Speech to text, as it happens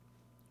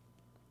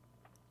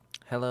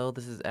Hello,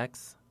 this is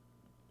X.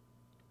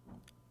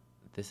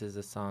 This is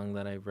a song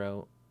that I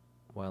wrote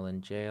while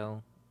in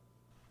jail.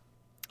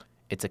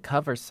 It's a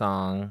cover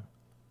song.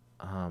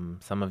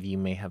 Some of you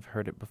may have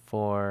heard it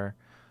before.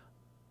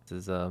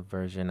 This is a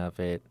version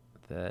of it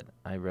that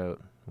I wrote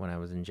when I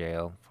was in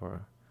jail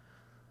for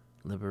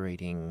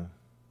liberating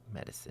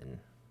medicine.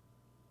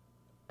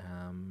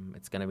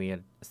 It's going to be a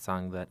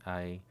song that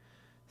I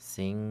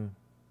sing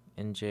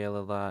in jail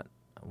a lot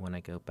when I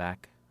go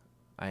back.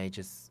 I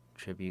just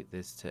tribute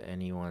this to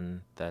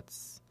anyone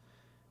that's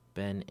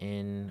been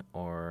in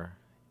or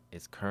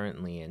is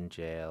currently in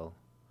jail,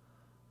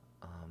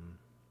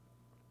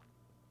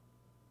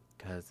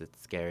 because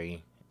it's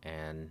scary,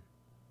 and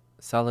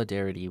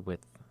solidarity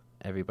with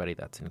everybody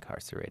that's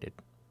incarcerated.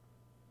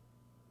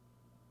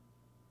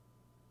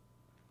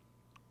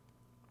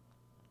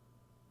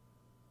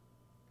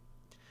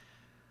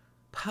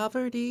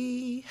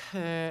 Poverty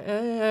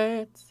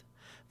hurts.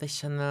 They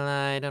shine the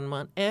light on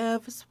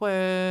whatever's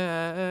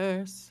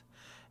worse.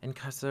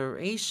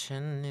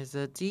 Incarceration is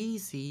a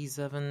disease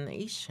of a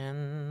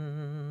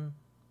nation.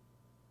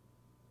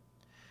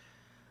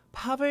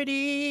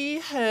 Poverty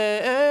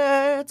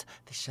hurts.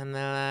 They shine the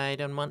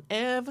light on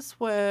whatever's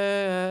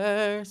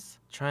worse.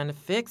 Trying to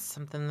fix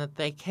something that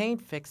they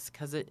can't fix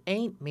 'cause it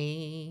ain't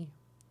me.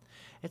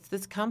 It's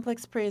this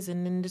complex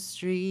prison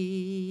industry.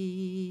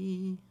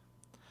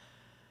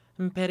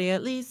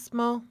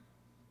 Imperialismo.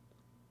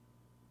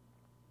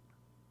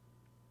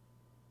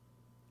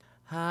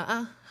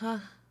 Y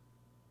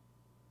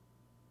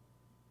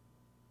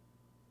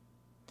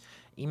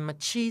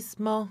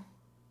machismo.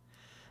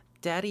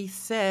 Daddy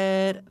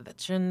said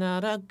that you're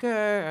not a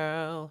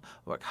girl.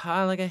 Work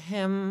hard like a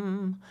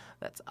him.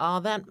 That's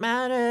all that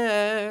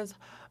matters.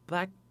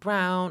 Black,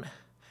 brown,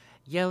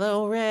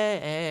 yellow,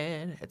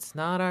 red. It's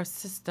not our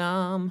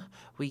system.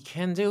 We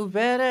can do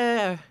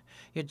better.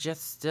 You're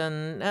just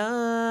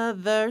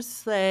another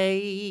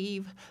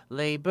slave.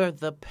 Labor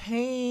the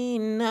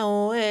pain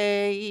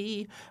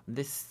away.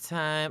 This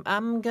time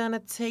I'm gonna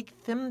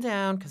take them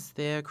down 'cause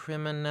they're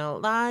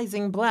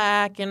criminalizing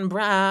black and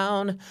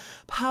brown.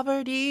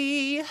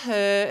 Poverty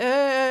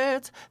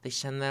hurts. They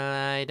shine the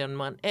light on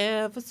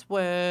whatever's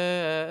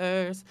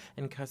worse.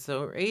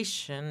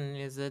 Incarceration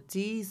is a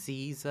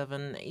disease of a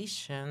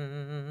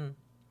nation.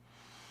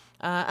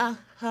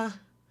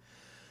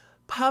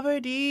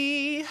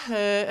 Poverty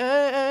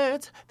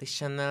hurts. They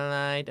shine the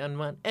light on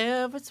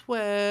whatever's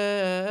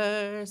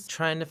worse.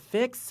 Trying to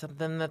fix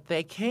something that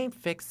they can't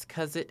fix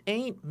 'cause it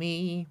ain't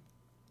me.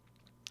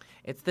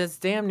 It's this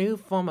damn new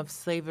form of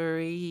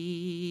slavery.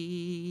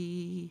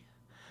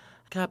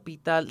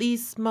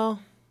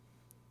 Capitalismo.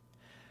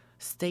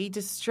 Stay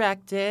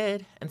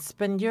distracted and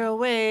spend your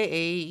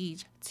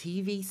wage.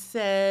 TV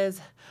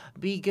says,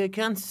 be good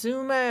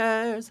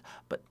consumers,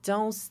 but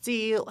don't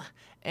steal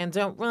and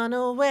don't run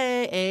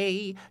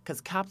away.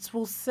 'Cause cops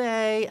will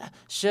say,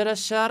 shoulda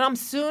shot 'em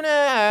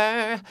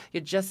sooner.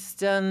 You're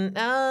just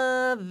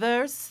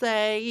another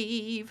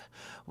slave,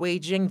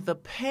 waging the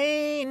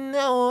pain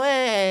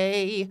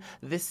away.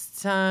 This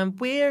time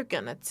we're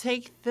gonna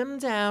take them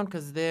down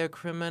 'cause they're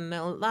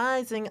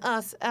criminalizing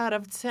us out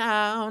of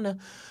town.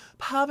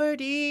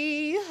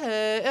 Poverty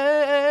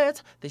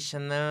hurts. They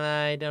shine the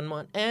light on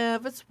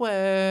whatever's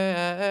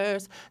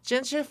worse.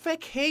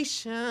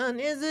 Gentrification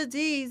is a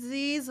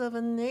disease of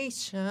a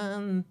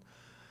nation.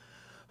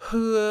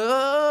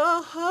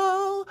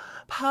 Whoa,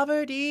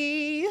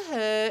 poverty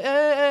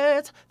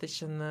hurts. They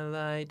shine the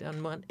light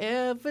on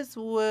whatever's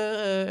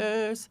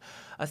worse.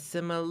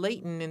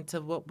 Assimilating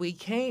into what we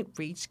can't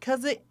reach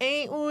 'cause it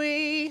ain't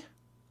we.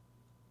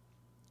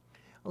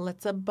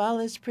 Let's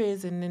abolish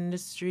prison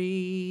industry.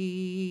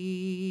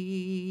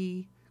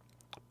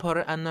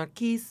 Por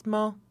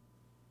anarquismo.